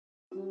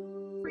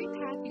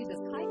Prepac uses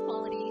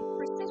high-quality,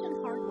 precision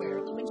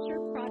hardware to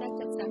ensure product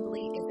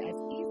assembly is as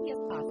easy as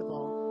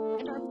possible,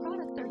 and our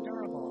products are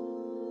durable.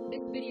 This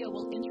video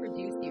will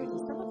introduce you to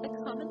some of the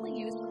commonly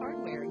used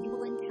hardware you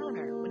will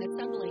encounter when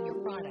assembling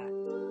your product.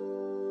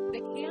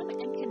 The cam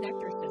and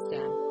connector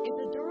system is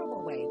a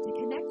durable way to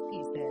connect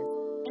pieces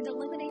and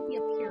eliminate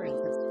the appearance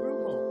of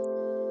screw holes.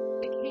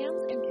 The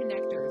cams and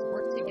connectors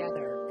work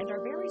together and are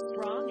very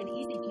strong and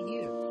easy to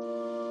use.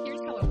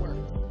 Here's how it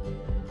works.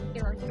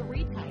 There are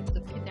three types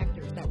of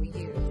connectors that we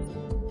use.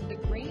 The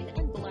green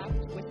and black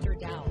twister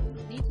dowels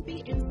need to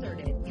be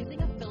inserted using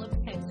a Phillips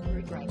head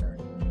screwdriver.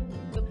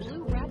 The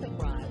blue rabbit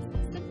rods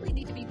simply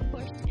need to be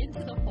pushed into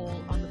the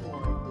hole on the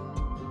board.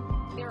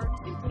 There are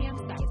two cam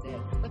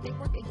sizes, but they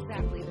work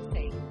exactly the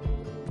same.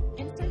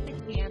 Insert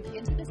the cam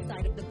into the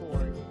side of the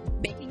board,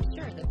 making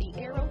sure that the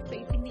arrow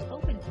facing the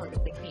open part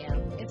of the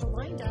cam is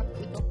lined up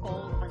with the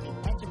hole on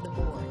the edge of the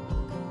board.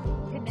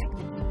 Connect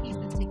the two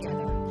pieces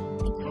together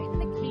and tighten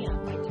the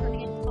cam by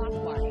turning it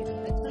clockwise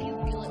until you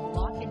feel it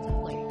lock into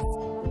place.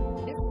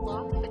 This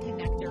locks the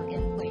connector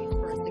in place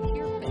for a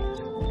secure fit.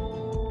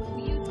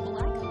 We use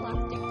black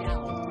plastic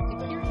dowels to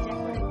secure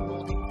decorative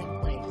moldings in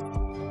place.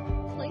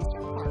 Place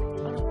your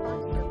parts on a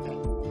hard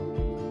surface.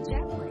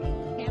 Gently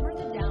hammer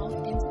the dowels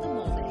into the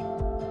molding.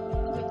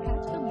 To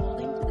attach the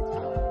molding to the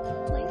top,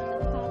 place the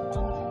top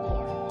on the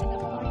floor and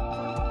apply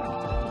hard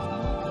pressure to the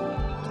molding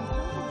until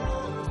the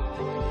dowel is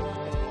fully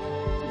fixed.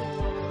 To attach the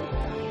sides of the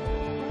front molding,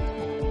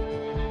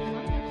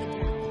 line up the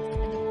dowels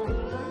and apply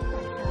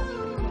hard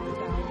pressure until the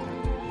dowels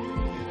are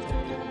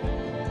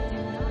completely inserted. Do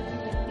not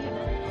use a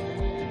hammer on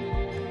the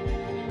molding.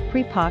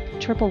 Prepac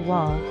triple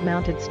wall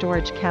mounted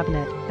storage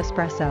cabinet,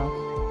 Espresso.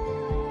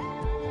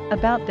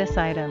 About this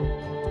item.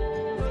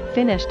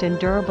 Finished in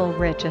durable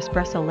rich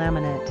espresso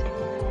laminate.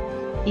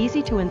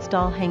 Easy to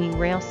install hanging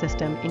rail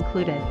system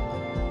included.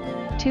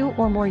 2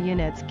 or more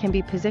units can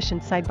be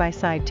positioned side by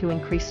side to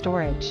increase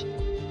storage.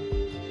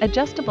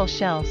 Adjustable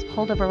shelves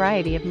hold a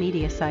variety of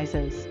media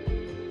sizes.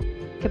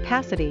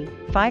 Capacity: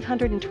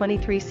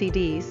 523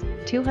 CDs,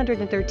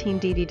 213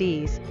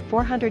 DVDs,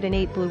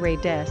 408 Blu-ray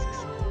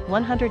discs,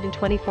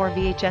 124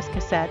 VHS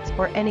cassettes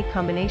or any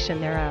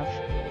combination thereof.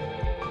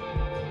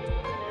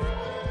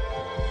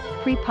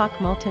 Prepac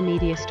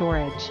Multimedia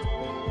Storage.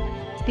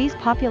 These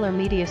popular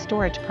media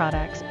storage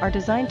products are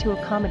designed to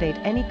accommodate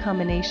any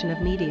combination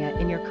of media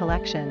in your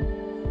collection.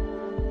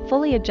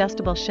 Fully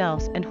adjustable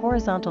shelves and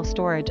horizontal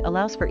storage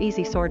allows for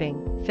easy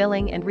sorting,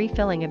 filling and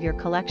refilling of your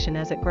collection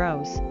as it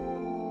grows.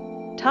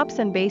 Tops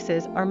and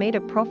bases are made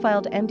of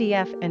profiled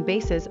MDF and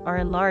bases are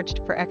enlarged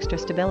for extra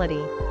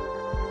stability.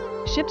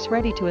 Ships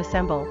ready to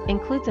assemble,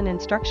 includes an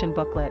instruction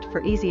booklet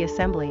for easy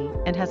assembly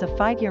and has a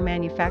 5-year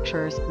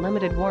manufacturer's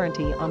limited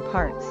warranty on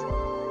parts.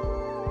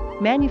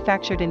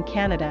 Manufactured in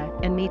Canada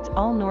and meets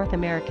all North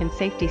American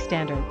safety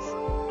standards.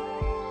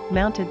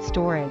 Mounted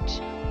storage.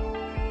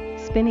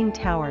 Spinning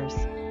towers.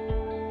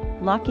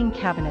 Locking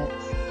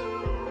cabinets.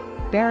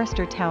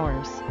 Barrister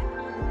towers.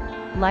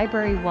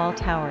 Library wall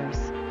towers.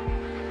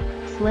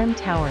 Slim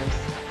towers.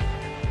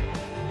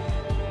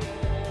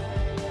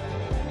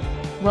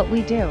 What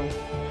we do.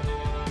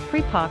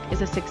 Prepac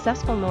is a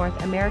successful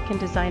North American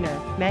designer,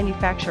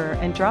 manufacturer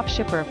and drop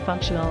shipper of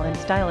functional and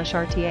stylish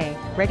RTA,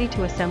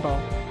 ready-to-assemble,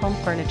 home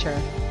furniture.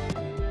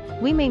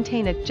 We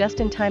maintain a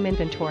just-in-time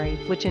inventory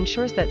which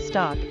ensures that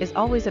stock is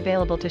always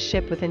available to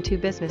ship within 2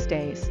 business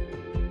days.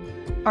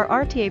 Our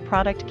RTA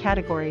product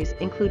categories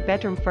include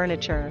bedroom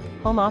furniture,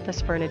 home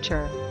office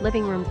furniture,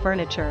 living room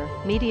furniture,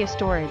 media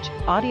storage,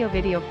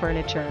 audio-video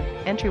furniture,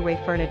 entryway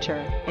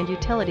furniture, and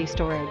utility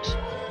storage.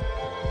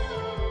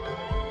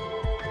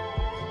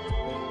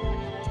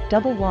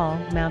 Double wall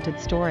mounted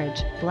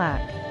storage,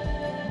 black.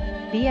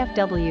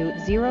 VFW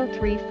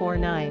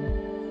 0349.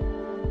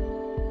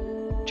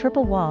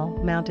 Triple wall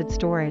mounted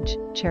storage,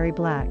 cherry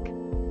black.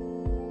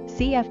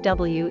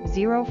 CFW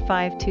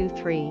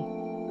 0523.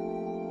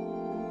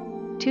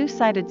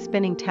 Two-sided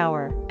spinning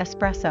tower,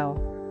 Espresso.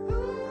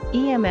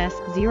 EMS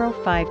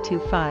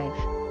 0525.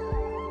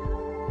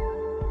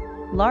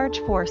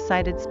 Large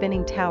 4-sided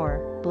spinning tower,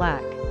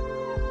 black.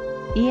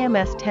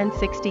 EMS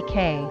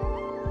 1060K.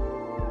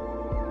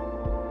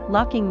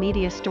 Locking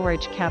media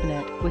storage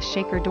cabinet with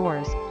shaker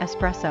doors,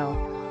 Espresso.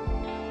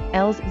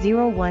 ELS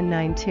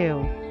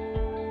 0192.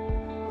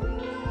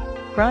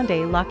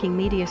 Grande locking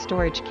media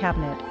storage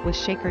cabinet with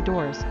shaker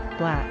doors,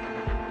 black.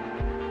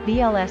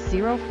 VLS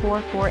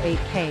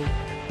 0448K.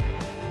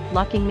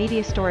 Locking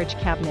media storage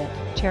cabinet,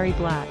 cherry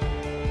black.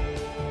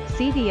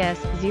 CVS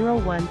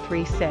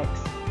 0136.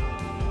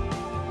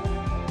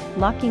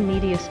 Locking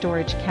media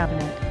storage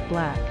cabinet,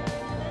 black.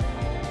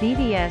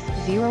 VVS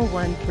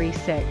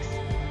 0136.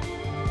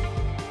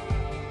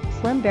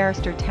 Slim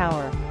barrister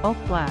tower, oak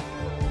black.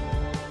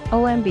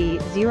 OMB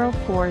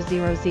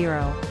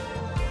 0400.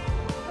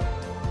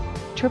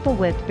 Triple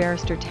width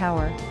barrister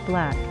tower,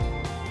 black.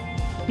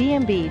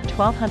 BMB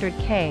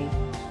 1200K.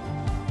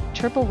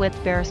 Triple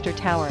width barrister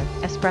tower,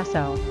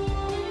 Espresso.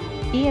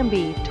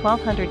 EMB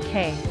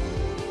 1200K.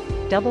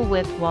 Double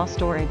width wall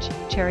storage,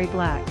 cherry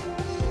black.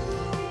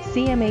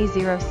 CMA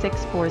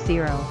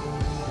 0640.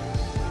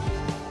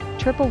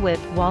 Triple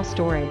width wall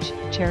storage,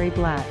 cherry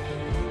black.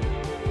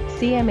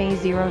 CMA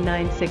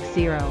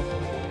 0960.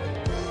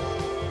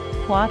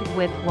 Quad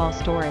width wall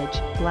storage,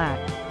 black.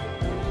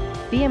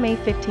 BMA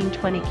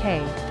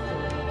 1520K.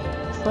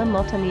 Slim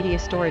multimedia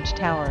storage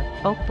tower,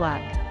 oak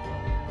black.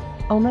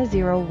 OMA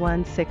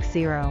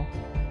 0160.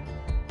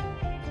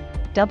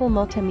 Double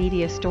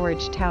multimedia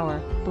storage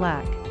tower,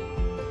 black.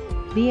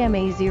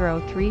 BMA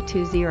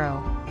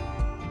 0320.